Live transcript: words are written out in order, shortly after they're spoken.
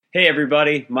Hey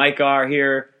everybody, Mike R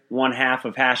here, one half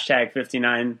of Hashtag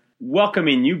 59,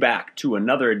 welcoming you back to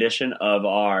another edition of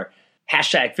our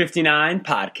Hashtag 59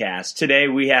 podcast. Today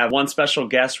we have one special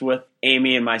guest with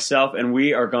Amy and myself, and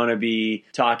we are going to be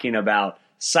talking about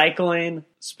cycling,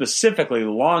 specifically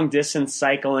long distance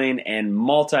cycling and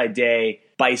multi-day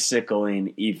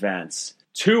bicycling events.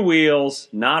 2 wheels,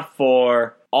 not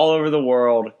 4, all over the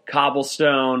world,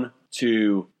 cobblestone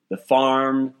to the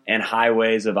farm and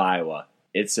highways of Iowa.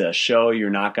 It's a show you're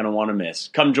not going to want to miss.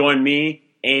 Come join me,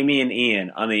 Amy, and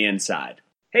Ian on the inside.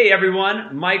 Hey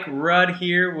everyone, Mike Rudd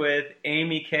here with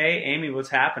Amy K. Amy, what's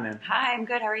happening? Hi, I'm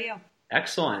good. How are you?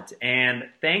 Excellent. And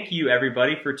thank you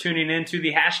everybody for tuning in to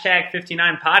the Hashtag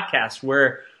 59 podcast,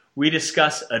 where we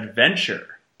discuss adventure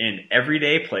in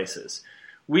everyday places.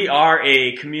 We are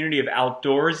a community of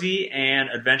outdoorsy and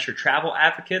adventure travel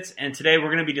advocates, and today we're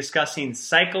going to be discussing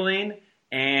cycling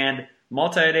and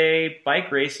multi-day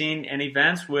bike racing and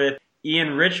events with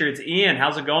Ian Richards. Ian,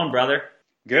 how's it going, brother?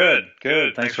 Good.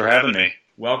 Thanks for having me.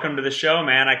 Welcome to the show,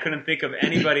 man. I couldn't think of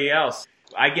anybody else.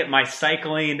 I get my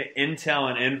cycling intel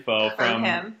and info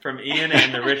from Ian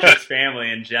and the Richards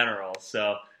family in general.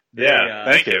 So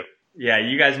thank you. Yeah,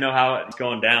 you guys know how it's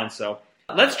going down. So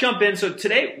let's jump in. So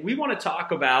today we want to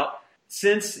talk about,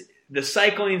 since the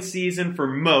cycling season for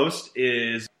most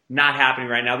is not happening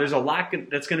right now, there's a lot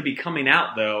that's going to be coming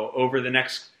out, though, over the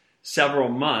next several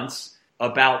months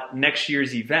about next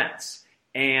year's events.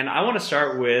 And I want to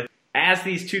start with, as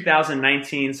these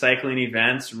 2019 cycling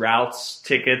events, routes,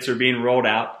 tickets are being rolled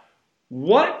out,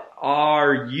 what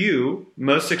are you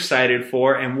most excited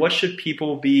for, and what should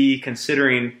people be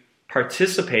considering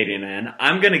participating in?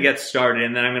 I'm going to get started,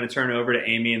 and then I'm going to turn it over to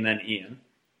Amy and then Ian.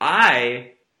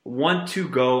 I want to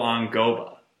go on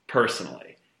GOBA, personally.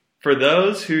 For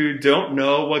those who don't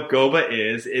know what GOBA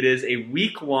is, it is a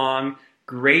week-long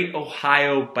Great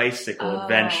Ohio Bicycle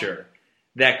Adventure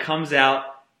that comes out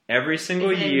every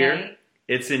single year.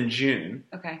 It's in June.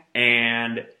 Okay.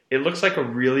 And it looks like a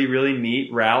really, really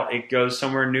neat route. It goes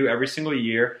somewhere new every single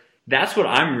year. That's what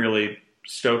I'm really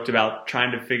stoked about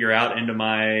trying to figure out into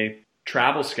my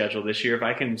travel schedule this year, if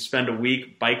I can spend a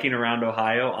week biking around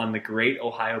Ohio on the Great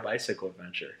Ohio Bicycle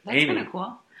Adventure. That's kind of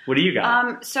cool. What do you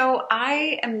got? So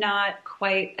I am not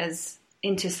quite as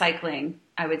into cycling,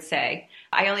 I would say.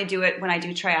 I only do it when I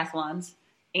do triathlons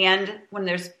and when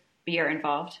there's beer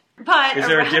involved. But is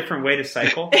there a different way to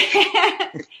cycle?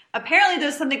 Apparently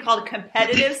there's something called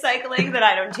competitive cycling that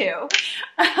I don't do.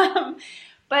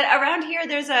 But around here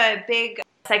there's a big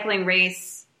cycling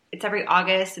race. It's every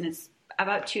August and it's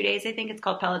about 2 days, I think. It's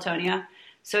called Pelotonia.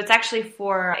 So it's actually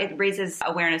it raises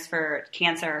awareness for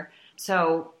cancer.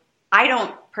 So I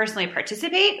don't personally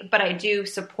participate, but I do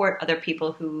support other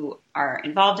people who are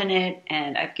involved in it.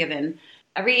 And I've given,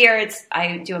 every year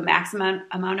I do a maximum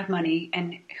amount of money,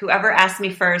 and whoever asks me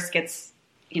first gets,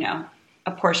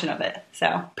 a portion of it.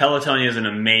 So Pelotonia is an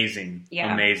amazing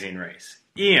race.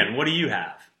 Ian, what do you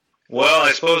have? Well,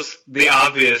 I suppose the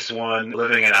obvious one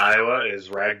living in Iowa is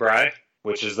RAGBRAI,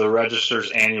 which is the Register's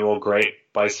annual Great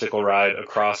Bicycle Ride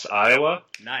across Iowa.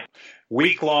 Nice.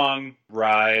 Week-long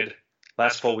ride.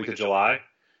 Last full week of July,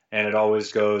 and it always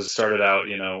started out,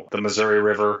 the Missouri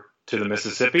River to the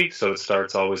Mississippi, so it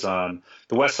starts always on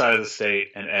the west side of the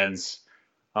state and ends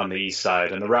on the east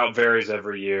side, and the route varies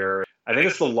every year. I think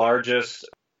it's the largest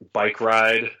bike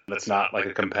ride that's not like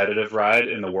a competitive ride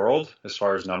in the world as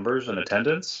far as numbers and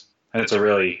attendance, and it's a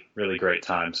really, really great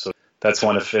time. So that's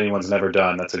one, if anyone's never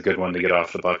done, that's a good one to get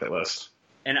off the bucket list.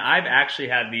 And I've actually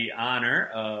had the honor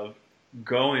of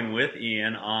going with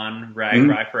Ian on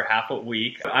RAGBRAI for half a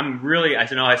week. I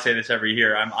know I say this every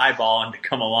year, I'm eyeballing to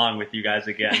come along with you guys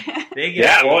again.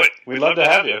 We'd love to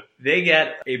have you. They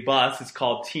get a bus, it's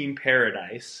called Team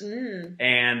Paradise,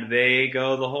 and they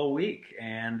go the whole week.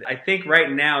 And I think right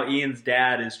now Ian's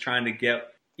dad is trying to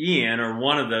get Ian, or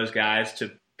one of those guys, to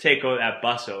take that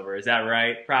bus over. Is that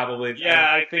right? Probably.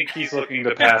 Yeah, I think he's looking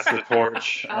to pass the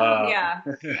torch. Yeah.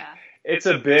 It's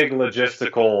a big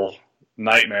logistical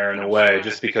nightmare in a way,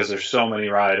 just because there's so many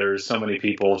riders, so many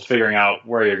people, figuring out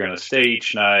where you're going to stay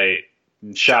each night,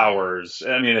 showers.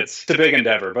 I mean, it's a big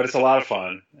endeavor, but it's a lot of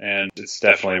fun, and it's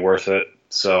definitely worth it.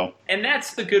 So, and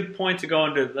that's the good point to go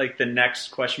into like the next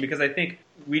question, because I think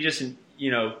we just,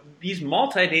 these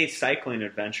multi-day cycling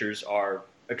adventures are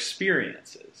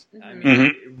experiences. I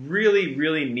mean, really,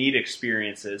 really neat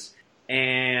experiences,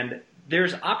 and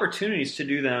there's opportunities to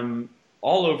do them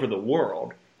all over the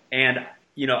world. And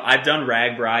I've done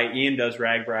RAGBRAI. Ian does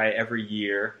RAGBRAI every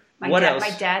year. What else?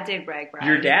 My dad did RAGBRAI.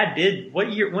 Your dad did?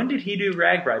 What year? When did he do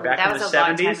RAGBRAI? Back in the 70s?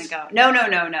 That was a long time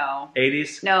ago. No.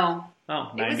 80s? No.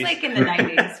 Oh, 90s? It was like in the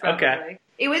 90s, probably. Okay.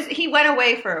 He went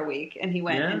away for a week and he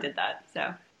went and did that.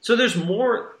 So there's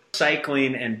more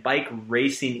cycling and bike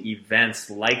racing events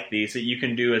like these that you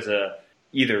can do as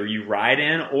either you ride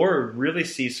in or really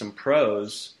see some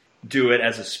pros do it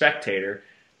as a spectator.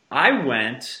 I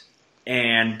went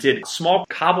and did small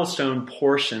cobblestone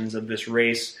portions of this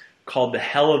race called the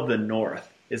Hell of the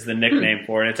North is the nickname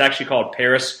for it. It's actually called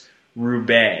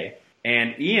Paris-Roubaix.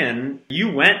 And Ian,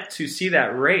 you went to see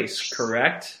that race,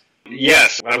 correct?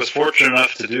 Yes, I was fortunate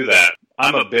enough to do that.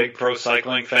 I'm a big pro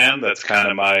cycling fan. That's kind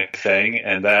of my thing.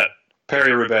 And that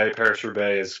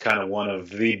Paris-Roubaix is kind of one of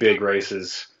the big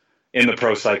races in the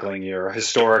pro cycling year. A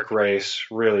historic race,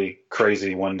 really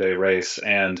crazy one-day race.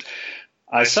 And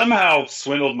I somehow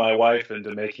swindled my wife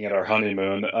into making it our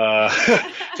honeymoon,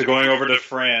 to going over to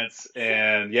France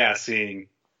and, seeing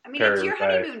it's your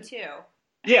honeymoon, too.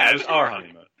 Yeah, it was our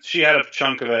honeymoon. She had a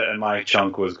chunk of it, and my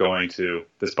chunk was going to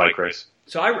this bike race.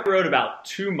 So I rode about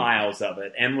 2 miles of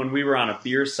it, and when we were on a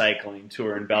beer cycling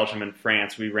tour in Belgium and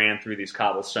France, we ran through these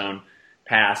cobblestone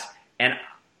paths, and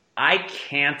I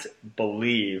can't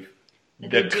believe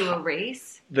they do a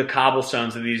race? The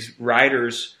cobblestones that these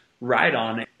riders ride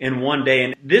on in one day.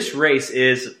 And this race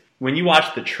is, when you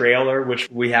watch the trailer, which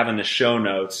we have in the show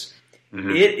notes,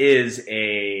 it is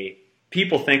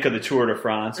people think of the Tour de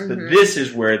France, but this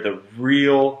is where the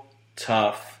real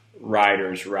tough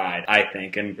riders ride, I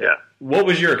think. And what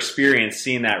was your experience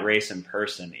seeing that race in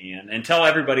person, Ian? And tell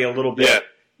everybody a little bit,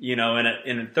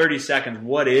 in 30 seconds,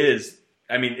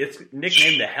 it's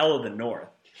nicknamed the Hell of the North.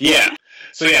 Yeah.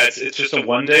 So it's just a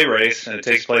one-day race, and it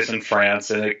takes place in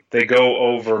France, and they go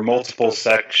over multiple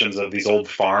sections of these old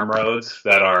farm roads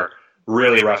that are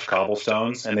really rough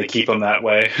cobblestones, and they keep them that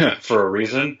way for a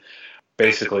reason,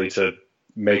 basically to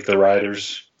make the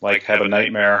riders have a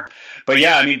nightmare. But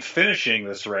finishing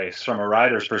this race from a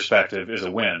rider's perspective is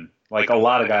a win. A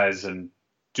lot of guys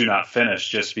do not finish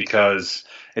just because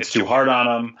it's too hard on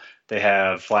them. They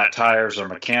have flat tires or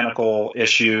mechanical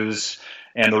issues.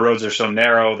 And the roads are so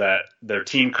narrow that their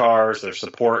team cars, their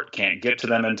support can't get to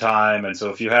them in time. And so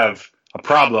if you have a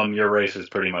problem, your race is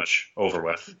pretty much over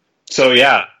with. So,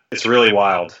 it's really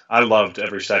wild. I loved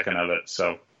every second of it.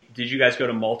 So, did you guys go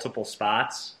to multiple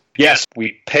spots? Yes,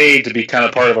 we paid to be kind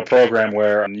of part of a program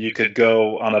where you could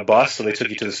go on a bus. So they took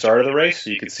you to the start of the race so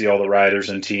you could see all the riders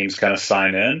and teams kind of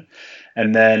sign in.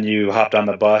 And then you hopped on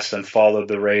the bus and followed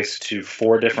the race to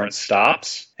 4 different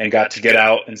stops and got to get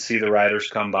out and see the riders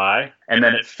come by. And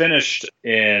then it finished at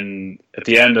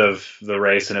the end of the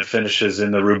race, and it finishes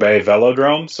in the Roubaix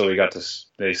Velodrome. So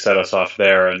they set us off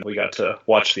there, and we got to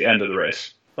watch the end of the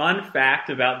race. Fun fact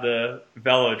about the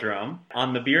Velodrome,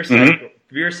 on the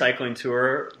beer cycling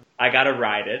tour, I got to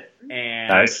ride it. And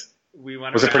nice. We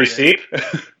went. Was it pretty steep?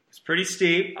 It's pretty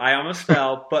steep. I almost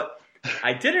fell, but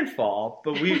I didn't fall,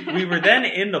 but we were then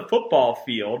in the football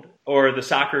field or the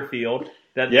soccer field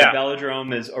that the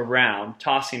velodrome is around,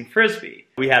 tossing frisbee.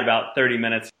 We had about 30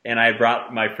 minutes, and I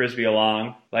brought my frisbee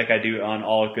along like I do on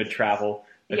all good travel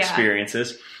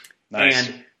experiences. Nice.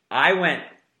 And I went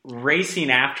racing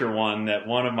after one that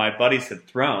one of my buddies had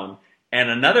thrown,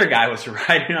 and another guy was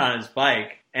riding on his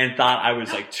bike and thought I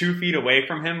was 2 feet away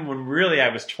from him when really I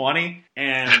was 20,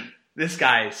 and this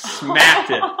guy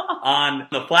smacked it on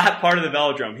the flat part of the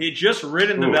velodrome. He had just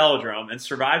ridden the velodrome and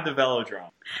survived the velodrome.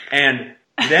 And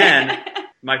then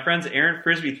my friend's errant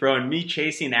frisbee throw and me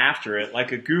chasing after it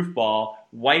like a goofball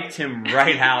wiped him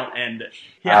right out. And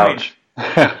he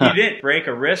didn't break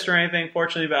a wrist or anything,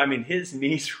 fortunately, but his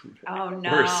knees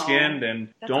were skinned. And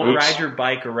don't ride your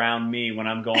bike around me when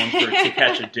I'm going to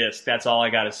catch a disc. That's all I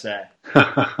got to say.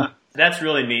 That's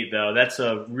really neat, though. That's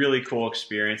a really cool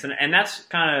experience. And that's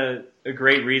kind of a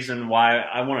great reason why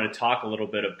I wanted to talk a little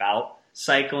bit about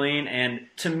cycling. And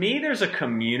to me, there's a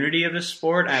community of the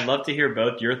sport. And I'd love to hear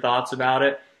both your thoughts about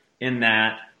it in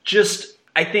that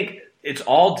I think it's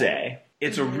all day.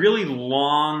 It's a really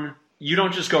long, you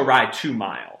don't just go ride 2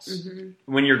 miles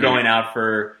when you're going out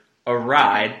for a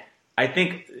ride. I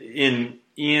think in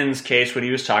Ian's case, what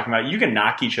he was talking about, you can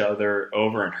knock each other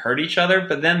over and hurt each other,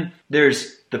 but then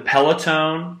there's the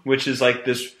peloton, which is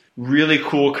this really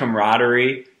cool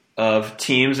camaraderie of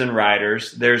teams and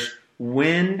riders. There's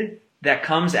wind that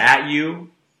comes at you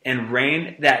and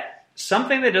rain that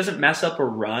something that doesn't mess up a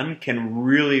run can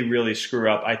really, really screw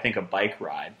up, I think, a bike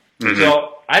ride.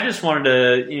 So I just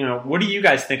wanted to, what do you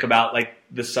guys think about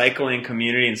the cycling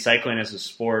community and cycling as a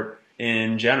sport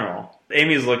in general?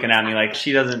 Amy's looking at me like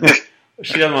she doesn't want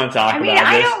to talk about this.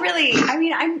 I don't really,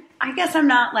 I guess I'm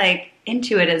not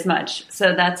into it as much.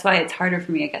 So that's why it's harder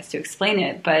for me, I guess, to explain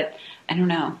it. But I don't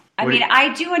know.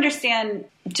 I do understand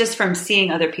just from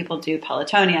seeing other people do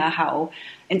Pelotonia, how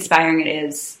inspiring it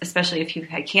is, especially if you've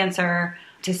had cancer.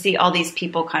 to see all these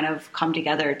people kind of come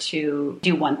together to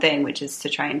do one thing, which is to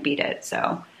try and beat it.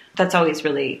 So that's always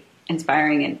really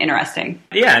inspiring and interesting.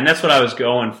 Yeah, and that's what I was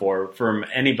going for from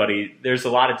anybody. There's a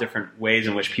lot of different ways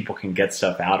in which people can get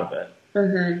stuff out of it.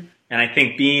 Mm-hmm. And I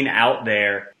think being out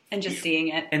there and just seeing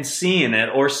it and seeing it,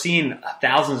 or seeing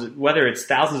thousands, whether it's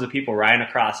thousands of people riding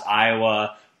across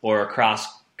Iowa or across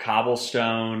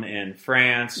cobblestone in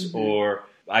France, mm-hmm. or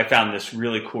I found this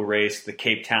really cool race, the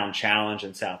Cape Town Challenge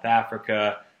in South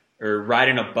Africa, or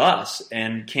riding a bus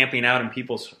and camping out in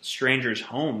people's strangers'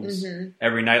 homes mm-hmm.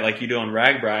 every night like you do on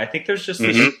RAGBRAI. I think there's just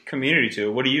this mm-hmm. community to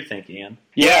it. What do you think, Ian?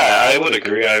 Yeah, I would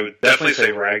agree. I would definitely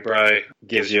say RAGBRAI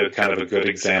gives you kind of a good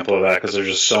example of that because there's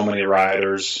just so many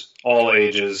riders, all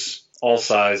ages, all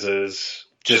sizes,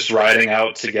 just riding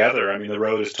out together. I mean, the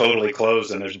road is totally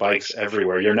closed and there's bikes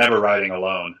everywhere. You're never riding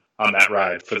alone on that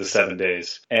ride for the 7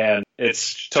 days. And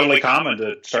it's totally common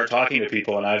to start talking to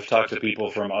people. And I've talked to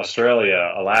people from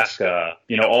Australia, Alaska,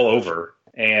 all over.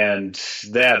 And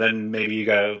yeah, then maybe you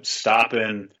go stop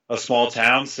in a small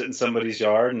town, sit in somebody's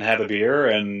yard and have a beer.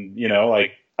 And,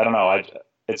 I don't know.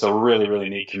 It's a really, really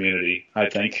neat community, I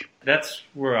think. That's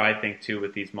where I think too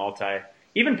with these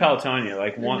even Pelotonia,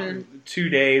 like mm-hmm. 2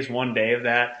 days, 1 day of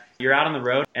that, you're out on the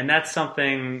road. And that's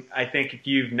something I think if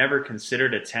you've never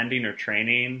considered attending or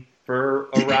training for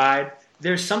a ride,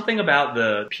 there's something about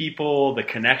the people, the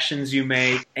connections you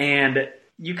make, and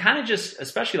you kind of just,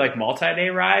 especially like multi-day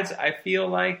rides, I feel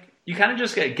like you kind of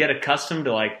just get accustomed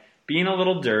to like being a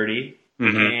little dirty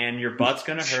mm-hmm. and your butt's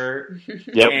going to hurt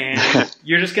yep. and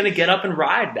you're just going to get up and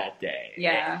ride that day.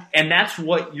 Yeah. And that's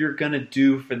what you're going to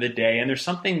do for the day. And there's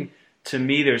something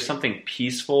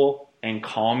peaceful and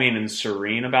calming and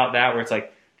serene about that where it's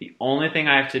like the only thing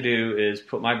I have to do is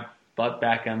put my butt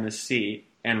back on the seat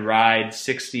and ride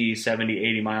 60, 70,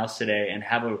 80 miles today and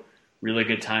have a really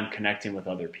good time connecting with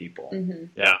other people. Mm-hmm.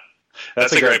 Yeah,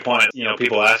 that's a great point.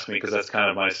 People ask me, because that's kind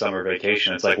of my summer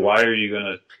vacation. It's like, why are you going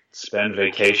to spend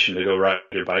vacation to go ride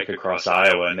your bike across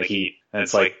Iowa in the heat? And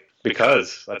it's like,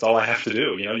 because that's all I have to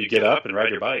do. You get up and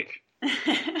ride your bike.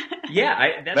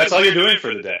 Yeah, that's all you're doing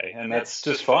for the day, and that's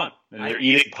just fun. And you're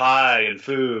eating pie and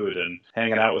food and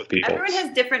hanging out with people. Everyone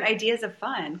has different ideas of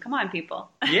fun. Come on, people.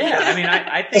 Yeah, I mean,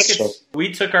 I think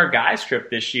we took our guys trip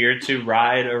this year to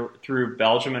ride through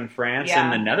Belgium and France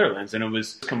and the Netherlands, and it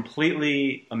was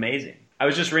completely amazing. I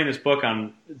was just reading this book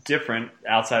on different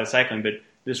outside of cycling, but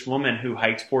this woman who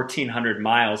hiked 1,400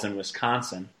 miles in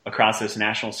Wisconsin across this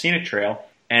national scenic trail.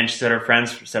 And she said her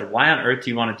friends said, why on earth do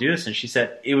you want to do this? And she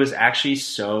said, it was actually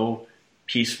so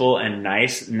peaceful and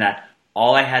nice and that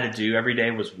all I had to do every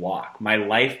day was walk. My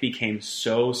life became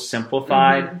so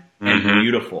simplified mm-hmm. and mm-hmm.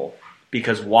 beautiful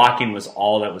because walking was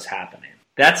all that was happening.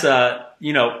 That's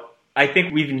I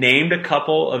think we've named a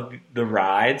couple of the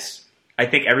rides. I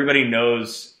think everybody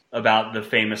knows about the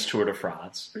famous Tour de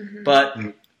France. Mm-hmm. But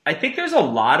I think there's a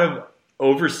lot of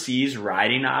overseas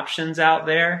riding options out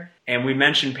there. And we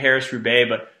mentioned Paris-Roubaix,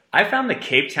 but I found the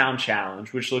Cape Town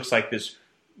Challenge, which looks like this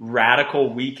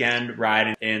radical weekend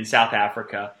ride in South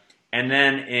Africa. And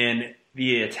then in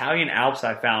the Italian Alps,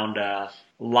 I found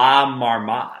La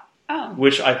Marmotte,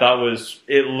 which I thought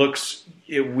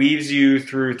it weaves you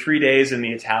through 3 days in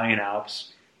the Italian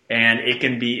Alps. And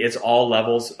it's all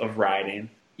levels of riding.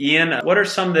 Ian, what are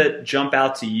some that jump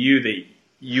out to you that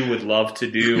you would love to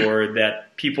do or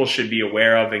that people should be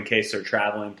aware of in case they're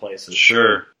traveling places?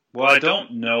 Sure. Well, I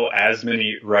don't know as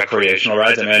many recreational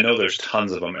rides. I mean, I know there's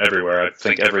tons of them everywhere. I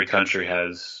think every country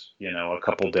has, a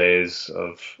couple days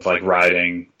of like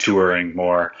riding, touring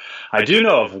more. I do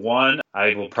know of one.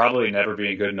 I will probably never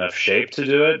be in good enough shape to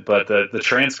do it, but the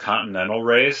Transcontinental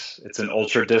race, it's an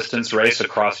ultra distance race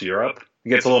across Europe. It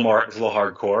gets it's a little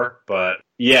hardcore, but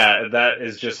yeah, that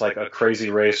is just like a crazy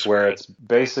race where it's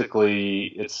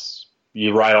basically,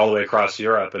 you ride all the way across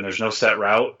Europe and there's no set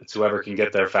route. It's whoever can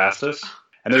get there fastest.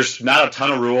 And there's not a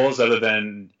ton of rules other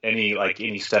than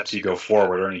any steps you go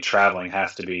forward or any traveling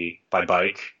has to be by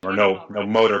bike or no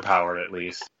motor powered at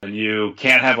least. And you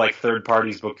can't have like third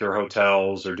parties book your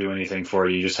hotels or do anything for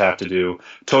you. You just have to do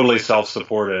totally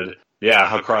self-supported.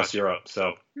 Yeah, across Europe.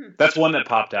 So that's one that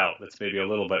popped out. That's maybe a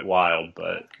little bit wild,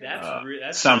 but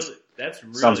sounds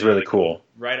really cool.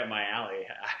 Right up my alley,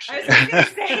 actually. I was going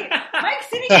to say, Mike's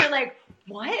sitting here like,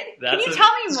 what? Can you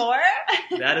tell me more?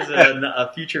 That is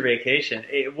a future vacation.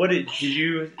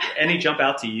 Did any jump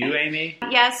out to you, Amy?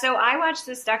 Yeah, so I watched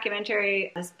this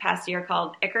documentary this past year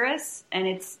called Icarus, and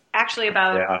it's actually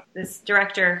about this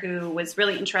director who was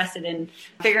really interested in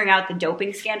figuring out the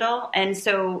doping scandal. And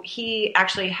so he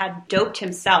actually had doped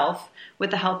himself with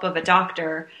the help of a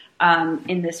doctor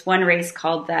in this one race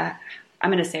called I'm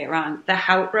going to say it wrong, the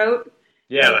Hout Road.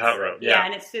 Yeah, the Hut Rope. Yeah,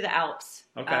 and it's through the Alps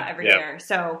every Yeah. year.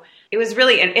 So it was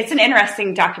it's an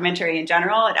interesting documentary in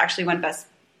general. It actually won Best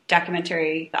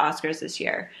Documentary at the Oscars this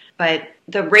year. But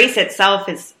the race itself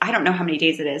is, I don't know how many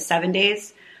days it is, 7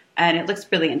 days, and it looks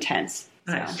really intense.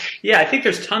 So. Nice. Yeah, I think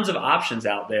there's tons of options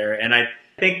out there, and I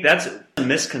think that's a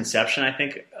misconception, I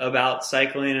think, about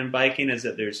cycling and biking, is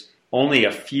that there's only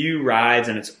a few rides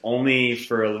and it's only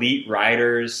for elite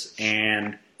riders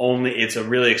and it's a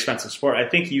really expensive sport. I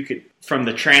think you could, from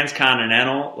the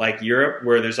transcontinental, like Europe,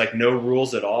 where there's like no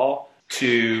rules at all,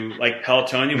 to like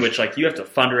Pelotonian, which like you have to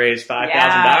fundraise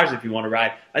 $5,000 if you want to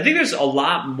ride. I think there's a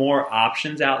lot more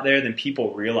options out there than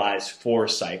people realize for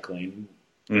cycling.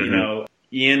 You know,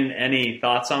 Ian, any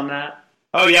thoughts on that?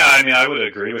 Oh yeah, I mean, I would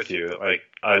agree with you. Like,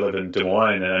 I live in Des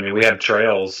Moines, and I mean, we have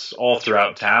trails all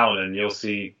throughout town, and you'll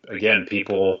see, again,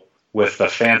 people with the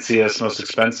fanciest, most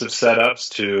expensive setups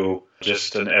to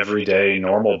just an everyday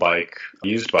normal bike,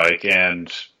 used bike,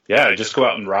 and yeah, just go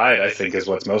out and ride, I think, is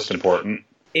what's most important.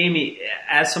 Amy,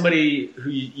 as somebody who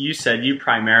you said you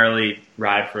primarily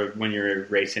ride for when you're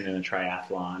racing in a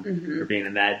triathlon or being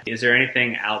in that, is there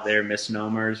anything out there,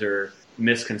 misnomers or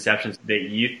misconceptions that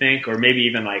you think, or maybe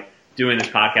even like doing this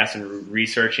podcast and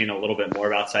researching a little bit more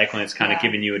about cycling, it's kind of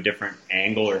giving you a different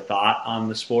angle or thought on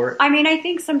the sport? I mean, I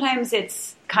think sometimes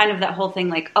it's kind of that whole thing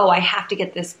like, oh, I have to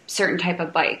get this certain type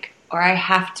of bike, or I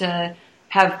have to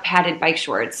have padded bike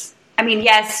shorts. I mean,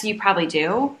 yes, you probably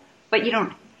do, but you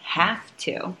don't have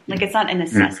to. Like, it's not a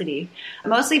necessity.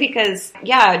 Mostly because,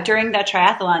 during that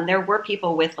triathlon, there were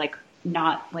people with like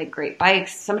not like great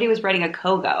bikes. Somebody was riding a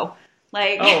Kogo.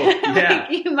 Like, like,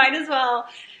 you might as well,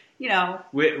 you know,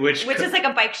 which is like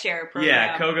a bike share program.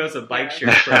 Yeah, Kogo's a bike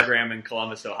share program in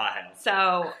Columbus, Ohio.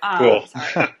 So, cool.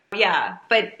 Sorry. Yeah,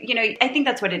 but, you know, I think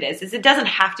that's what it is it doesn't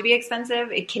have to be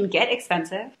expensive. It can get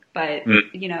expensive, but,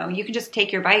 you know, you can just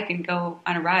take your bike and go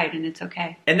on a ride, and it's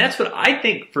okay. And that's what I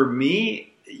think for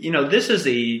me, you know,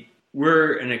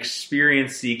 we're an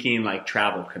experience-seeking, like,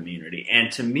 travel community.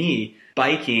 And to me,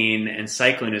 biking and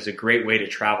cycling is a great way to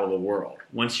travel the world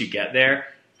once you get there,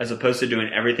 as opposed to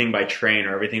doing everything by train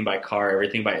or everything by car,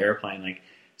 everything by airplane. Like,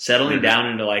 settling down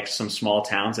into like some small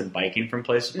towns and biking from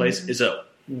place to place is a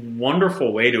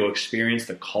wonderful way to experience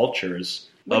the cultures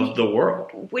of the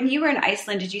world. When you were in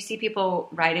Iceland, did you see people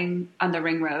riding on the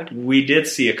ring road? We did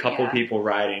see a couple people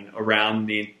riding around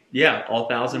all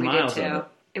 1,000 miles did too. of it.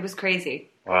 It was crazy.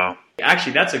 Wow.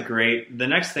 Actually, the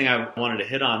next thing I wanted to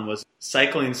hit on was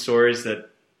cycling stories that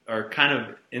are kind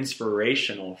of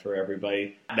inspirational for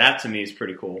everybody. That to me is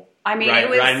pretty cool. I mean,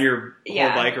 riding your whole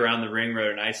bike around the ring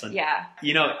road in Iceland. Yeah.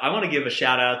 You know, I want to give a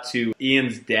shout out to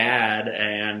Ian's dad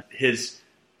and his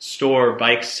store,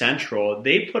 Bike Central.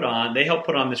 They helped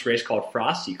put on this race called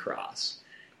Frosty Cross,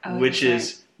 which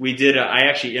is, I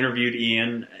actually interviewed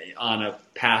Ian on a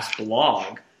past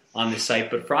blog on the site,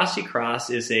 but Frosty Cross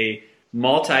is a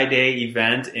multi-day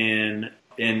event in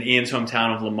Ian's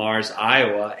hometown of Lamars,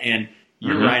 Iowa, and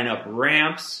you're riding up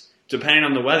ramps. Depending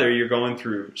on the weather, you're going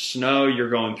through snow, you're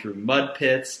going through mud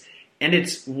pits, and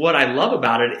it's what I love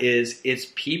about it is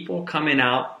it's people coming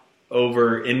out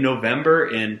over in November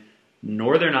in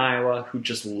northern Iowa who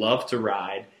just love to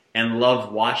ride and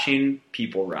love watching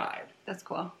people ride. That's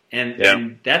cool.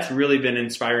 And that's really been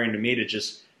inspiring to me, to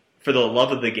just for the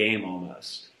love of the game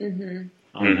almost.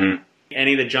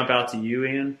 Any that jump out to you,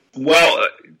 Ian? Well,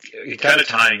 kind of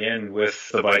tying in with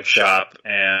the bike shop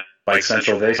and Bike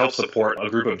Central, they help support a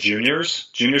group of junior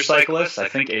cyclists, I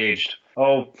think aged,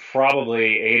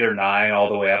 probably 8 or 9 all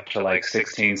the way up to like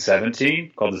 16,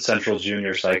 17, called the Central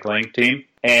Junior Cycling Team.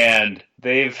 And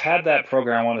they've had that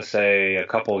program, I want to say,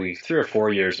 3 or 4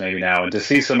 years maybe now. And to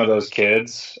see some of those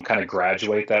kids kind of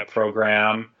graduate that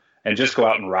program and just go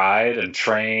out and ride and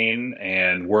train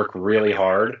and work really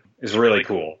hard is really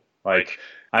cool. Like,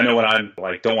 I know when I'm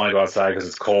like, don't want to go outside because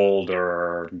it's cold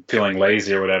or feeling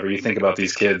lazy or whatever, you think about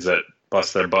these kids that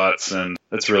bust their butts, and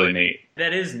that's really neat.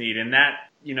 That is neat. And that,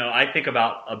 you know, I think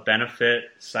about a benefit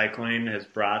cycling has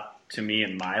brought to me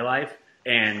in my life.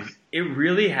 And it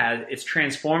really it's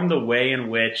transformed the way in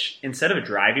which, instead of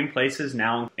driving places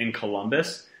now in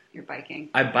Columbus, you're biking.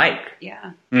 I bike.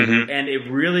 Yeah. And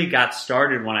it really got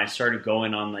started when I started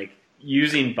going on like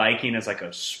using biking as like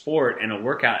a sport and a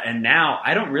workout. And now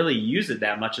I don't really use it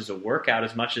that much as a workout,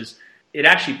 as much as it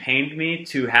actually pained me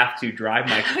to have to drive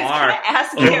my car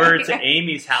over to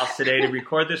Amy's house today to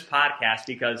record this podcast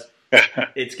because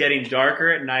it's getting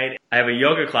darker at night. I have a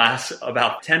yoga class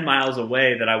about 10 miles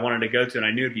away that I wanted to go to, and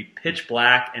I knew it'd be pitch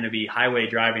black and it'd be highway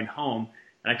driving home,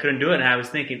 and I couldn't do it. And I was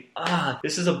thinking,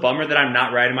 this is a bummer that I'm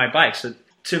not riding my bike. So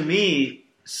to me,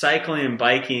 cycling and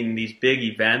biking, these big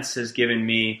events, has given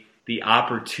me the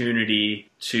opportunity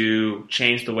to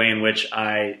change the way in which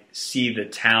I see the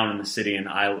town and the city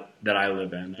that I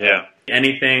live in. Yeah.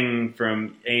 Anything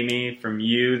from Amy, from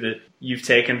you that you've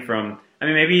taken from, I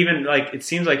mean, maybe even like, it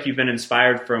seems like you've been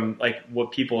inspired from like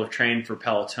what people have trained for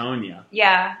Pelotonia.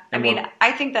 Yeah. And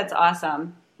I think that's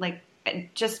awesome. Like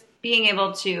just being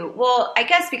able to, well, I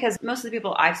guess because most of the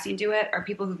people I've seen do it are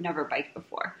people who've never biked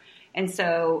before. And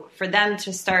so for them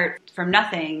to start from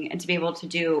nothing and to be able to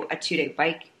do a 2-day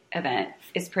bike event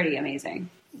is pretty amazing.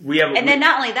 And then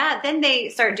not only that, then they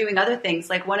start doing other things.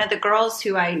 Like one of the girls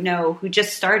who I know who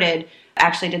just started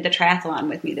actually did the triathlon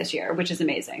with me this year, which is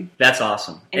amazing. That's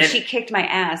awesome. And she kicked my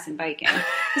ass in biking.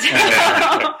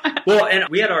 Well, and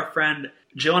we had our friend,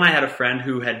 Jill and I had a friend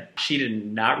who she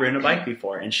did not ridden a bike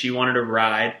before, and she wanted to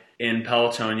ride in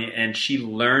Pelotonia, and she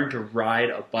learned to ride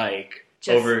a bike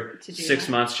over 6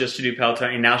 months just to do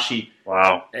Pelotonia. And now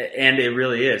wow. And it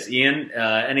really is. Ian,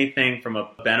 anything from a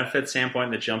benefit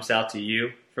standpoint that jumps out to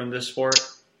you from this sport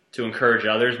to encourage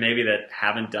others maybe that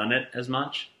haven't done it as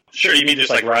much? Sure, you mean just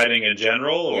like riding in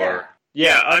general, or?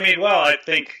 Yeah, I mean, well, I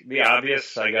think the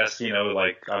obvious, I guess,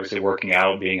 like obviously working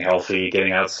out, being healthy,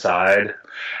 getting outside,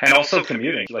 and also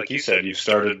commuting. Like you said, you've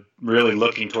started really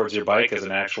looking towards your bike as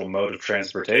an actual mode of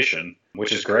transportation,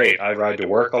 which is great. I ride to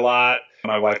work a lot.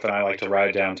 My wife and I like to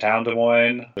ride downtown Des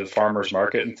Moines, the farmers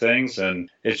market and things, and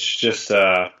it's just,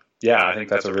 I think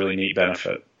that's a really neat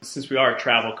benefit. Since we are a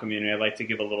travel community, I'd like to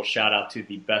give a little shout out to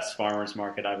the best farmers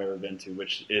market I've ever been to,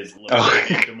 which is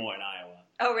located in Des Moines, Iowa.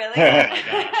 Oh, really? Oh my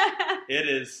gosh. It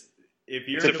is, if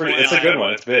you're in Des Moines, it's a good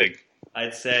one. It's big.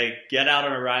 I'd say get out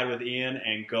on a ride with Ian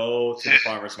and go to the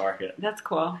farmers market. That's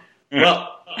cool.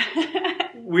 Well,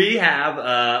 we have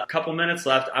a couple minutes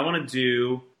left. I want to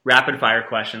do rapid fire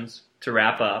questions to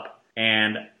wrap up,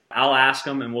 and I'll ask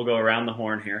them and we'll go around the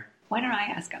horn here. Why don't I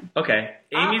ask him? Okay.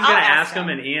 Amy's going to ask them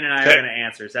and Ian and I are going to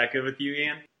answer. Is that good with you,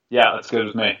 Ian? Yeah, that's good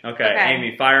with me. Okay.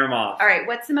 Amy, fire them off. All right.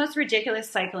 What's the most ridiculous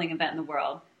cycling event in the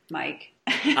world, Mike?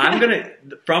 I'm going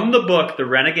to, from the book, The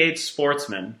Renegade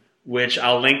Sportsman, which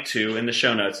I'll link to in the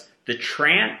show notes,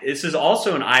 this is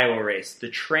also an Iowa race, the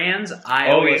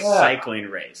Trans-Iowa Cycling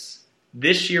Race.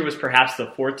 This year was perhaps the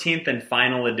 14th and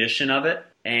final edition of it,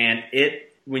 and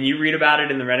when you read about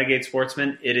it in The Renegade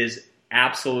Sportsman, it is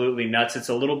absolutely nuts. It's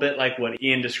a little bit like what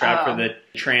Ian described for the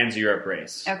Trans-Europe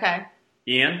race. Okay.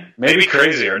 Ian? Maybe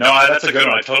crazier. No, that's a good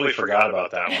one. I totally forgot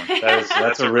about that one.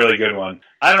 That's a really good one.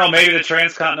 I don't know, maybe the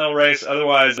Transcontinental race.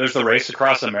 Otherwise, there's the Race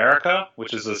Across America,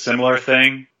 which is a similar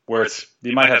thing where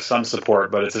you might have some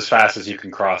support, but it's as fast as you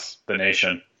can cross the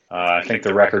nation. I think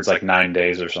the record's like 9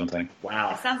 days or something.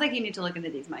 Wow. It sounds like you need to look into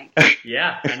these, Mike.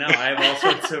 Yeah, I know. I have all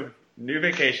sorts of new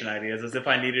vacation ideas as if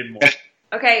I needed more.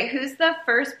 Okay, who's the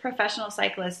first professional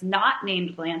cyclist not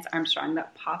named Lance Armstrong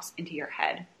that pops into your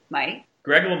head, Mike?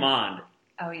 Greg LeMond.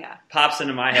 Oh, yeah. Pops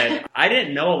into my head. I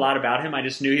didn't know a lot about him. I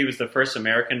just knew he was the first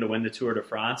American to win the Tour de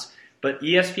France. But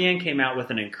ESPN came out with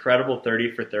an incredible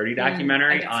 30 for 30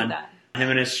 documentary on him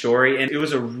and his story. And it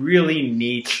was a really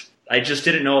neat, I just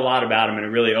didn't know a lot about him. And it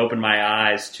really opened my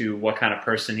eyes to what kind of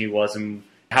person he was and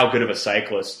how good of a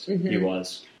cyclist he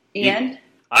was. Ian?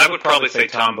 I would probably say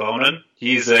Tom Boonen.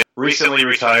 He's a recently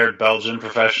retired Belgian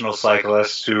professional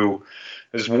cyclist who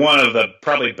is one of the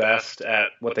probably best at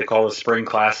what they call the spring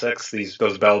classics,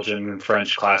 those Belgian and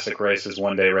French classic races,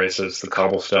 one-day races, the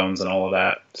cobblestones and all of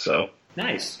that. So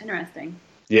nice. Interesting.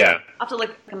 Yeah. I'll have to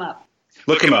look him up.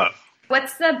 Look him up.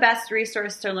 What's the best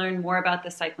resource to learn more about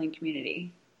the cycling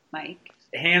community, Mike?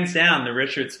 Hands down, the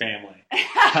Richards family.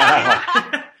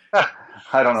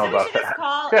 I don't know so about we should that. Just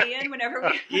call Ian whenever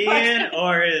we Ian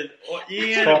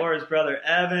or his brother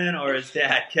Evan or his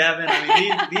dad Kevin. I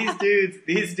mean,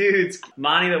 these dudes,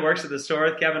 Monty that works at the store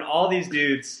with Kevin, all these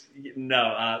dudes.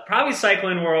 No, probably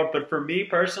cycling world. But for me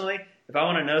personally, if I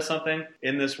want to know something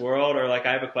in this world or like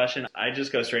I have a question, I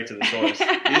just go straight to the source.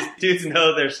 These dudes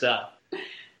know their stuff.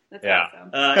 That's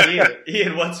awesome.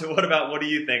 Ian, what do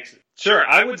you think? Sure,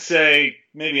 I would say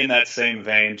maybe in that same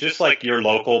vein, just like your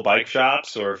local bike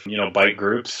shops or bike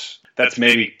groups. That's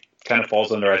maybe kind of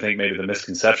falls under, I think, maybe the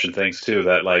misconception things too,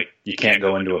 that like you can't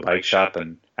go into a bike shop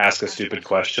and ask a stupid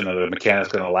question or the mechanic's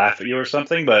going to laugh at you or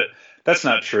something. But that's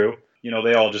not true.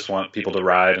 They all just want people to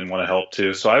ride and want to help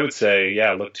too. So I would say,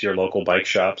 look to your local bike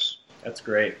shops. That's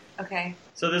great. Okay.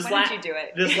 So Why don't you do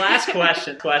it? This last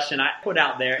question I put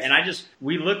out there, and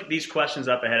we looked these questions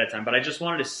up ahead of time, but I just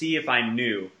wanted to see if I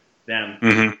knew them.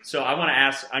 Mm-hmm. So I want to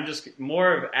ask, I'm just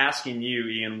more of asking you,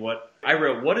 Ian, what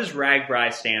does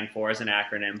RAGBRAI stand for as an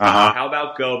acronym? Uh-huh. How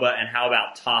about GOBA and how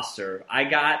about TOSSER? I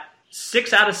got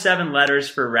 6 out of 7 letters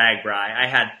for RAGBRAI. I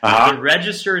had the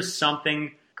register is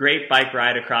something, great bike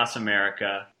ride across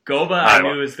America. Goba, I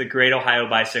knew was the Great Ohio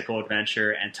Bicycle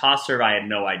Adventure, and Toss Serve, I had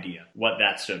no idea what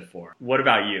that stood for. What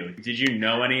about you? Did you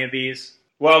know any of these?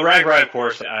 Well, Rag Ride, of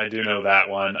course, I do know that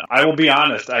one. I will be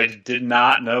honest, I did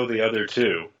not know the other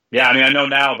two. Yeah, I mean, I know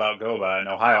now about Goba in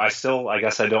Ohio. I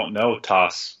guess I don't know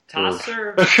Toss. Toss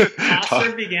Serve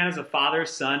began as a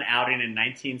father-son outing in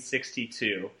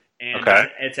 1962. And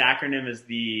its acronym is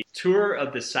the Tour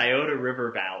of the Scioto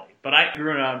River Valley. But I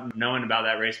grew up knowing about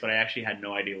that race, but I actually had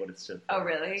no idea what it stood for. Oh,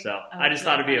 really? So I just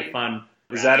thought it'd be a fun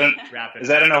Is that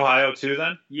in Ohio too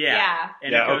then? Yeah.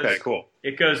 And okay, cool.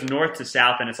 It goes north to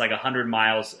south, and it's like 100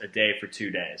 miles a day for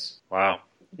 2 days. Wow.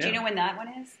 Do you know when that one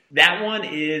is? That one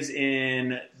is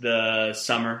in the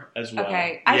summer as well.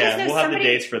 Okay. We'll have the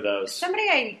dates for those. Somebody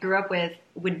I grew up with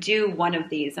would do one of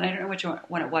these, and I don't know which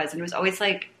one it was, and it was always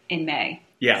like in May.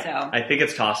 Yeah, so. I think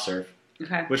it's Toss Serve,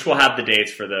 okay. Which we'll have the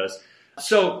dates for those.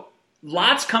 So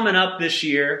lots coming up this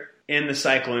year in the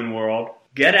cycling world.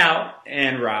 Get out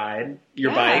and ride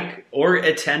your bike or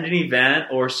attend an event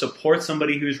or support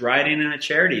somebody who's riding in a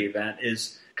charity event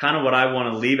is kind of what I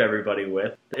want to leave everybody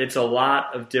with. It's a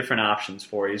lot of different options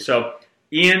for you. So,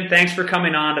 Ian, thanks for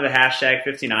coming on to the Hashtag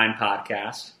 59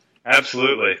 podcast.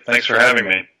 Absolutely. Thanks for having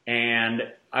me. And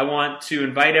I want to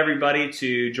invite everybody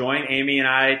to join Amy and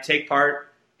I, take part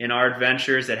in our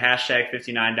adventures at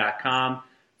hashtag59.com.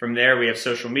 From there, we have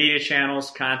social media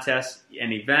channels, contests,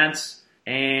 and events.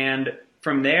 And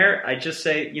from there, I just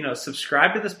say,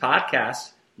 subscribe to this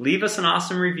podcast. Leave us an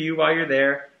awesome review while you're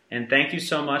there. And thank you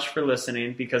so much for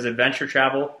listening, because adventure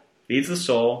travel feeds the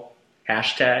soul.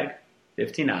 Hashtag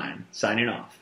 59. Signing off.